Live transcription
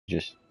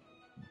Just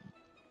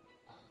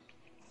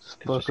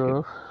Fuck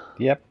off.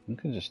 Yep, we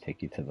can just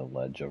take you to the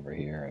ledge over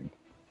here. And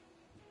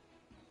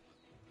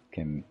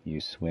can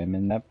you swim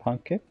in that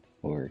pumpkin?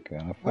 We're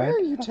gonna fight. Where are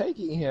you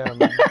taking him?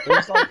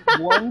 There's like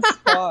one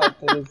spot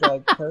that is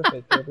like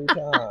perfect every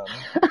time.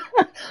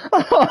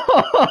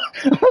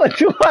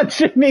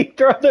 Watching me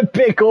throw the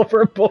pig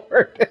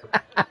overboard.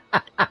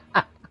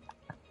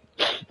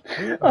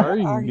 What are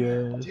you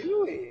guys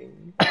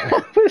doing?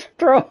 I was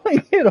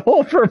throwing it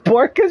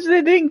overboard because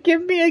they didn't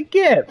give me a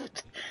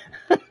gift.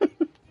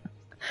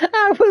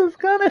 I was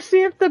gonna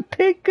see if the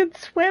pig could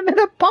swim in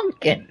a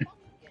pumpkin.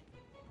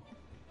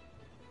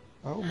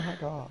 Oh my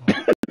god.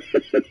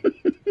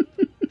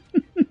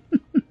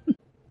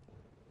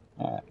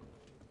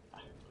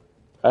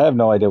 I have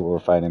no idea what we're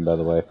fighting, by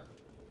the way.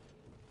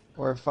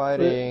 We're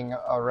fighting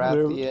a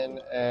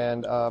Rathian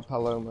and a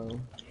Palomo.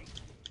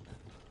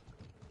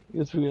 I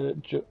guess we gotta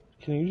jump.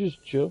 Can you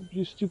just jump,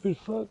 you stupid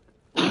fuck?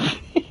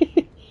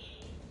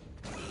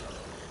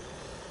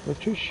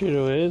 Put your shit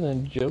away and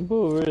then jump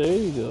over. There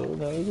you go.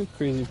 Now you're a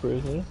crazy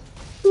person.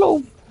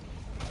 Hello.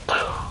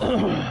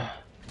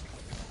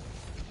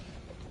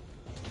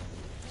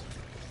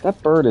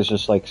 That bird is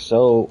just like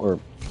so, or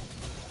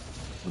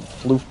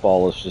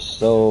floofball is just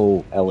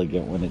so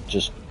elegant when it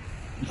just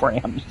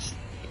rams.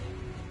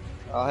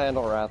 I'll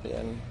handle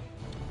Rathian.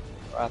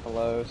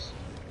 Rathalos.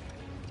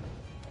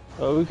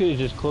 Oh, we could have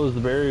just closed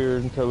the barrier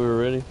until we were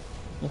ready.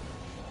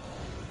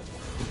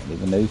 Didn't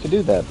even know you could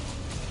do that.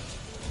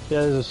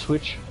 Yeah, there's a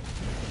switch.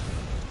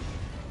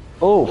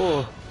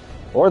 Oh.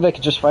 Or they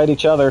could just fight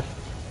each other.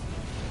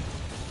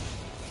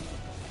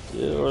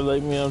 Yeah, or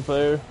light me on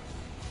fire.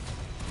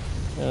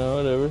 Yeah,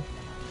 whatever.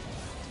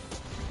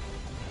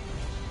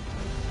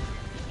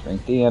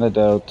 Drink the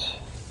antidote.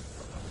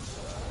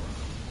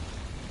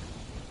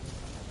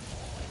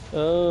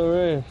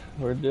 Alright,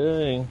 we're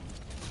doing.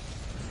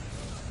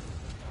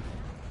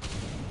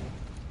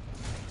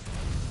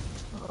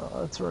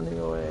 Oh, it's running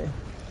away.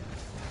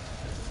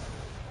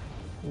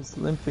 It's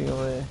limping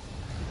away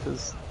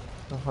because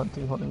the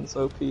hunting one is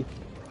OP.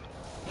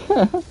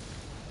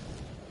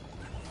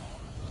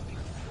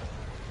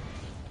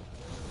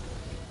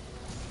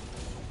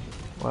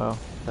 Wow,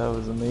 that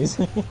was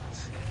amazing.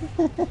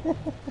 There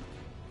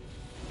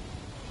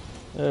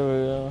we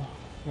go.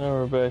 Now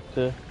we're back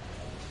to.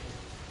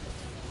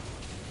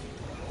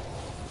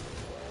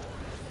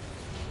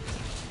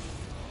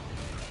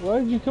 Why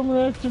did you come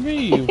after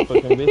me, you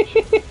fucking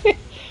bitch?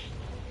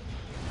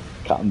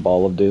 Cotton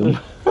ball of doom.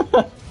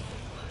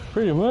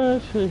 Pretty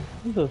much. Hey,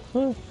 what the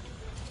fuck?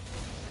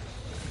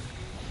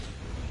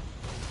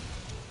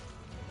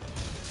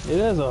 It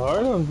has a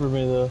hard on for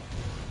me though.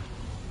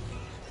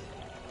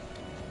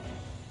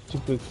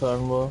 Stupid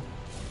cotton ball.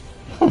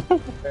 I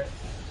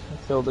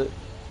killed it.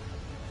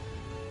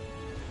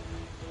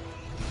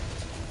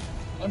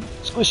 I'm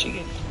squishing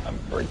it. I'm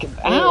breaking.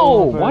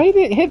 Ow! Why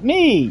did it hit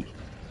me?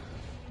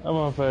 I'm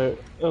on fire.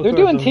 Oh, they're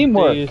doing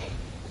teamwork. Days.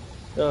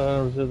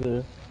 Oh, 100%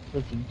 they're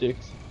bunch of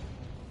dicks.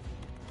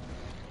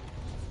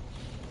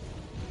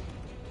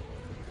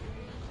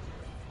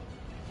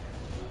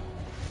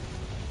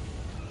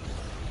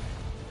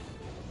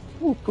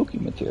 Ooh, pookie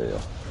material.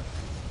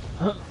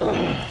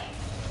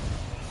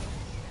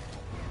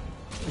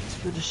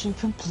 Expedition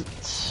complete.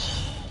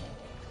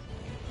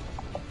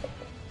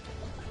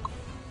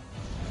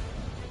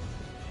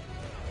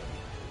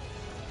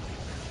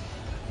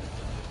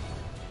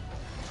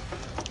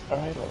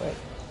 Alright.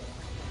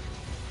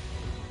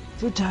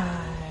 Food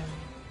time.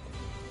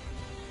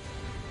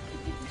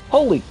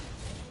 Holy!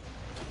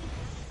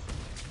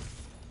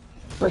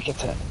 Break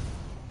its head.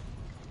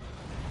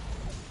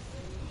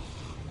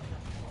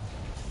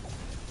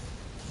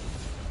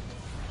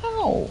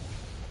 Ow!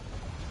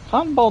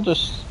 Cotton ball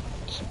just...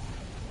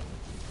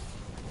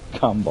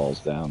 Cotton ball's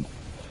down.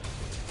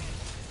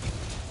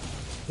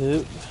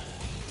 Yep.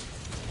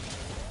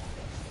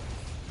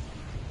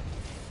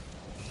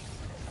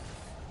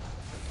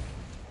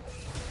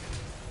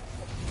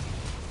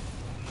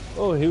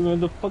 Oh, hit me with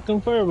the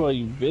fucking fireball,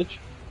 you bitch.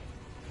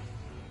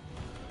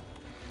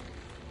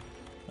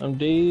 I'm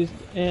dazed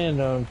and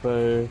on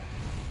fire.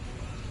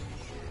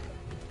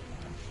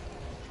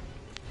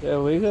 Yeah,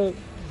 wake up.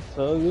 It's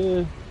all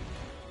good.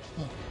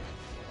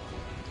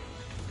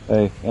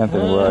 Hey,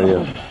 Anthony, where are you?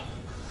 Right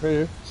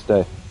here.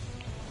 Stay.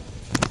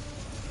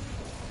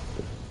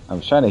 I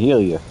was trying to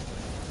heal you.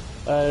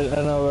 I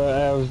know, but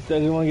I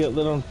didn't want to get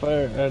lit on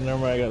fire. Never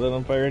mind, I got lit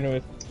on fire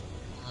anyway.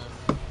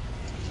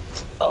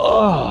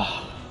 Oh.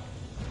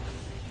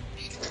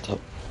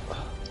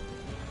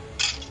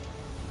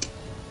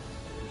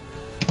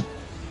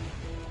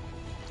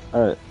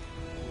 Alright.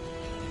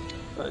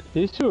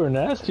 These two are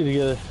nasty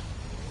together.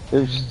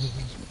 There's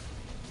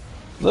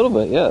a little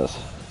bit, yes.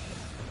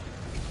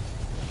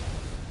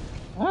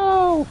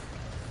 Ow!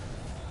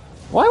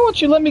 Why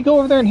won't you let me go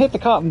over there and hit the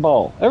cotton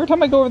ball? Every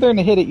time I go over there and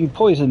hit it, you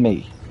poison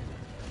me.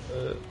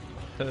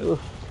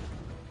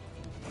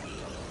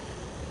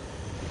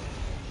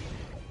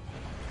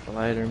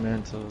 Glider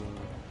mantle.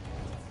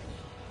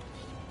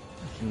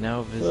 I can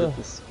now visit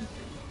the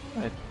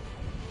speaker.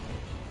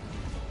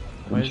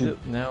 Why is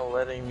it now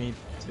letting me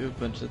do a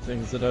bunch of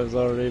things that I was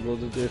already able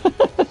to do?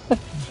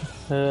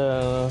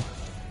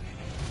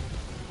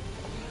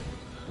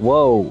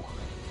 Whoa.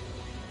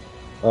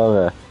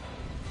 Okay.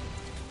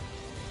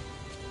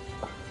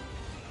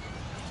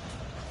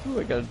 Ooh,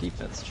 I got a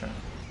defense turn.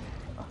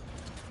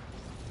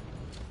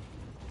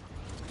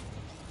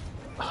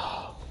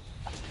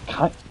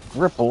 Can't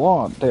ripple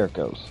on. There it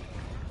goes.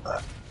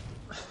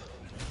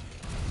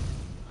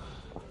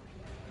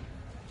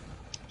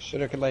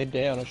 Should have laid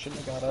down. I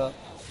shouldn't have got up.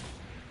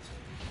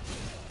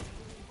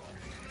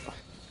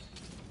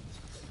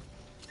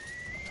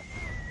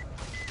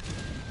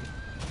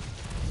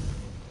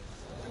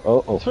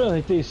 Oh. It's funny,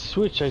 like they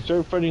switch. I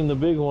start fighting the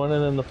big one,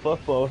 and then the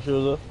fluff ball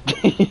shows up.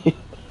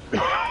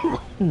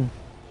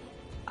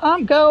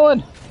 I'm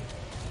going.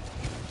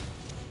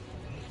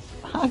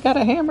 I got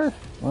a hammer.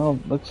 Well,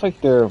 looks like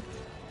they're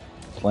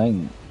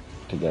playing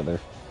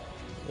together.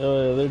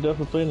 Oh yeah, they're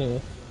definitely playing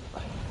together.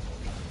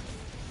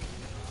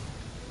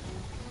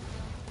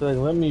 They're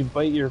like, let me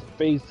bite your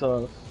face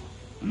off.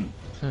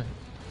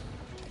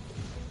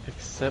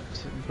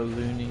 Except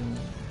ballooning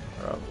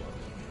problem.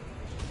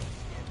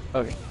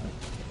 Okay.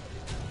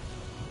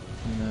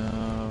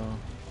 No.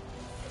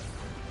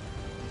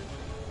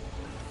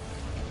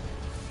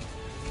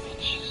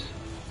 Bitches.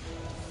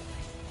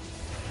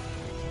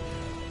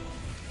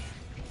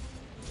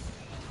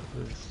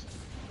 This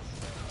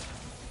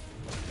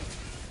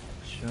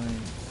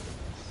showing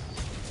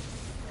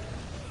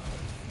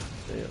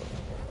sail.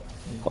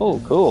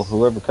 Oh, cool.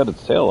 Whoever cut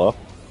its tail off.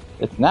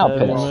 It's now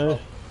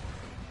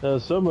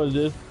pissed. Someone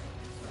did.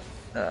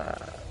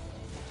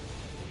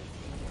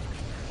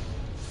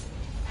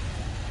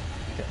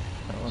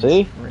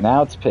 See?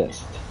 Now it's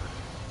pissed.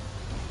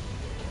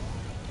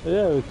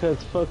 Yeah, we cut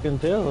its fucking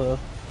tail off.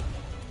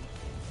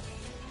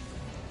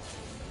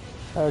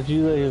 How'd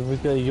you like if we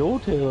cut your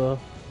tail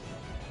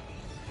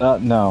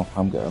off? No.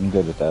 I'm good. I'm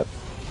good with that.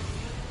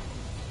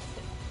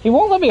 He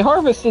won't let me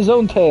harvest his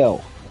own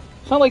tail.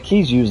 It's not like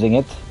he's using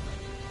it.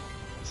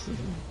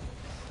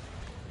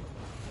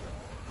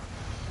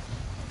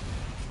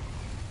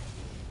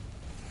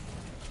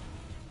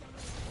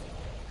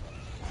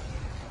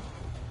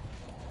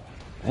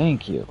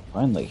 Thank you.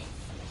 Finally.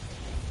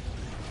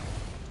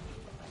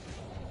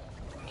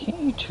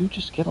 Can't you two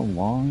just get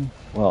along?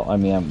 Well, I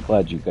mean, I'm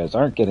glad you guys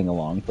aren't getting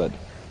along, but...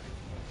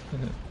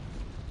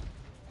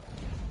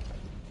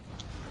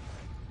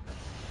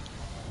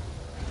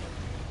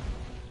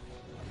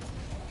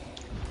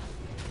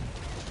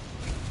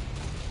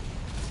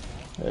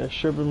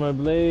 Sharpen my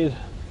blade.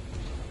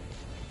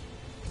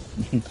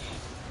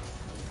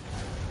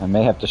 I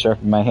may have to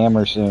sharpen my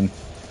hammer soon,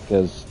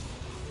 because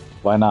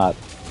why not?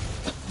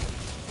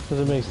 Does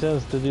it make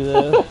sense to do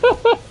that?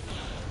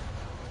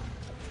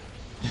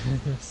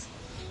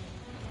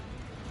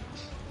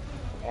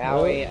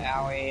 Owie,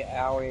 owie,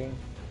 owie.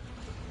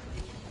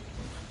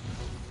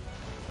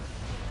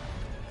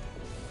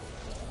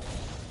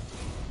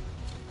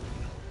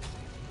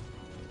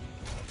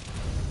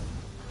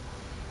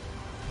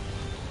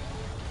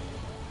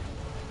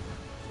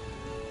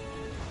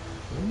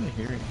 What am I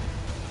hearing?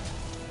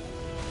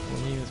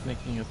 When he was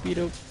making a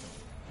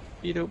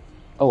beat-up.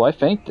 Oh, I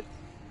fainted.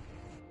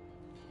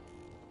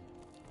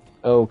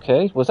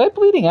 Okay. Was I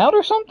bleeding out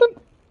or something?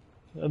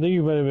 I think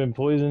you might have been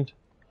poisoned.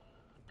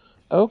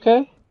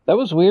 Okay. That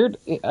was weird.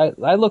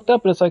 I looked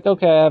up and it's like,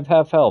 okay, I have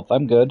half health.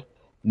 I'm good.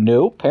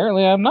 No,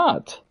 apparently I'm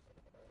not.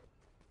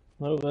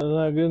 No, that's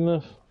not good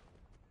enough.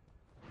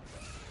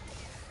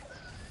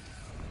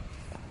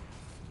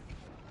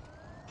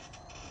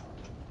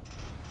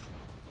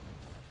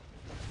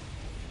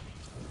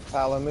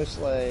 Follow Moose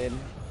Slade.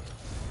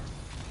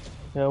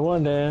 Yeah,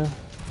 one down.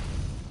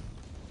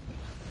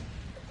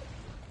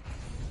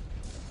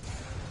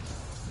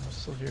 I'm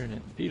still hearing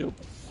it. Beat-up.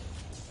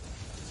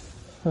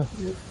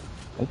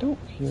 I don't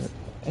hear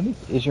any.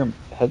 Is your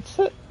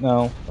headset?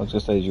 No, I was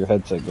just say, is your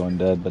headset going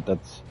dead? But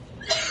that's.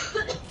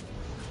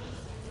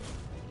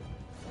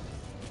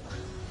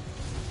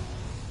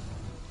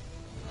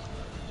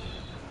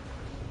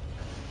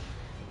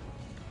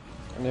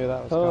 I knew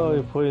that was Oh, coming.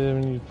 you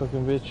poisoned, you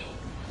fucking bitch.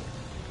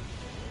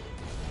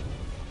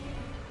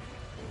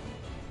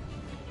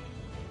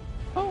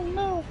 Oh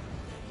no.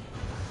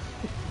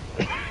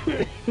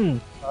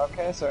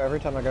 Okay, so every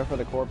time I go for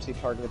the corpse, he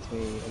targets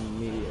me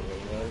immediately.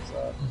 There's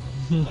that.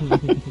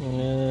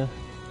 Yeah.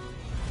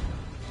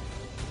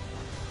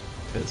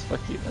 Because fuck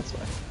you, that's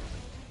why.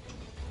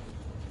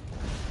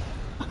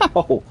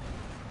 Ow!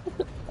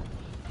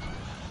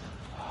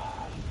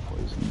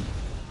 Poison.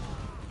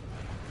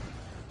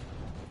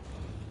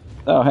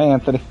 Oh, hey,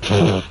 Anthony.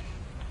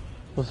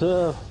 What's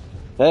up?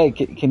 Hey,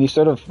 can you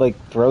sort of, like,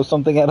 throw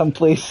something at him,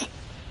 please?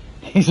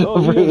 He's Oh,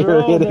 over you guys are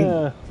here all hitting.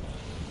 there.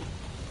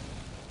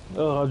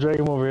 Oh, I'll drag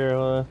him over here.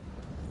 Hold on.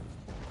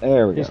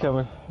 There we He's go.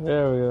 coming.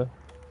 There we go.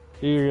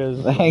 Here you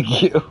guys.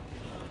 Thank you.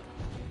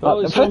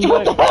 Oh, he's Fitch, coming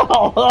what back. the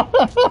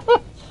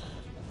hell?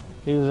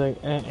 He was like,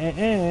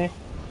 eh.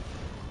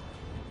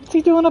 What's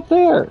he doing up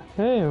there?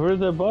 Hey, where'd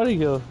that body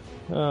go?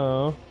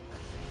 Oh.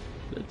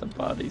 Let the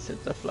bodies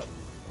hit the floor.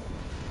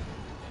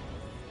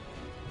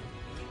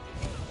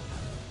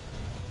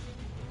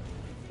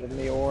 Give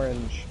me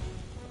orange.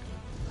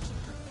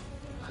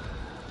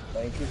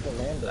 Thank you for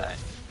landing. Back.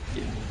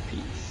 Give me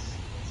peace.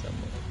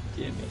 Someone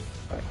give me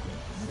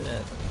fucking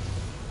death.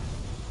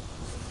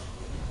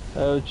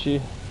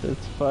 Ouchie.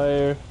 It's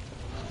fire.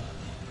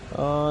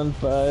 On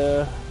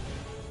fire.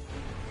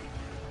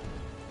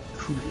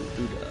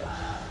 Kuda.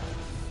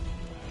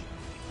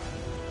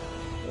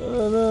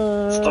 Oh,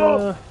 no.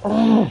 Stop!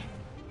 Oh,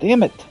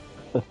 damn it!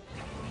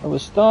 I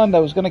was stunned. I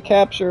was gonna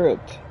capture it.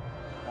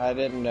 I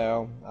didn't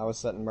know. I was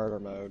set in murder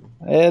mode.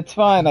 It's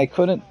fine. I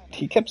couldn't.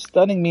 He kept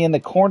stunning me in the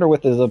corner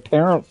with his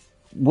apparent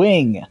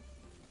wing.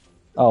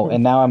 Oh,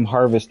 and now I'm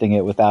harvesting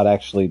it without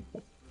actually.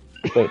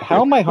 Wait,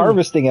 how am I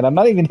harvesting it? I'm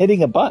not even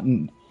hitting a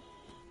button.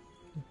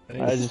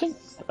 I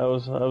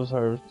was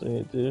harvesting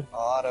it too.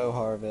 Auto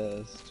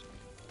harvest.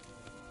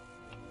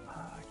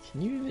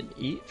 Can you even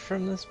eat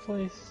from this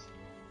place?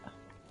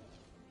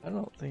 I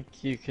don't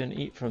think you can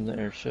eat from the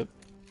airship.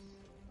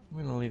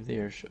 I'm gonna leave the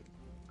airship.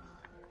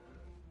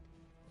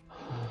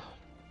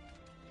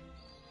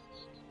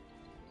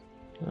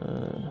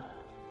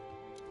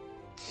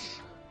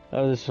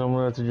 I just I'm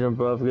gonna have to jump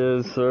off,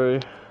 guys. Sorry.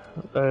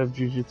 I have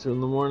jujitsu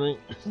in the morning.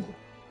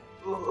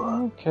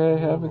 Okay,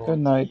 have a good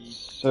night,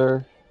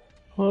 sir.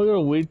 Well, I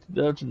gotta wait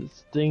after the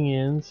sting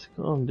ends.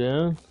 Calm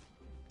down.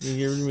 You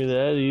get rid of me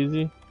that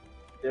easy?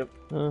 Yep.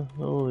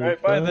 Holy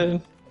Alright, bye fuck.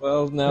 then.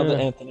 Well, now that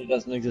Yeah. Anthony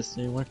doesn't exist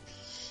anymore.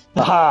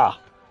 Aha!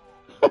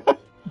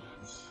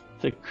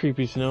 That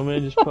creepy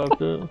snowman just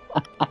popped up.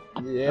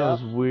 That Yeah.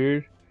 was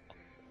weird.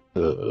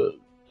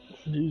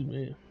 Excuse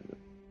me.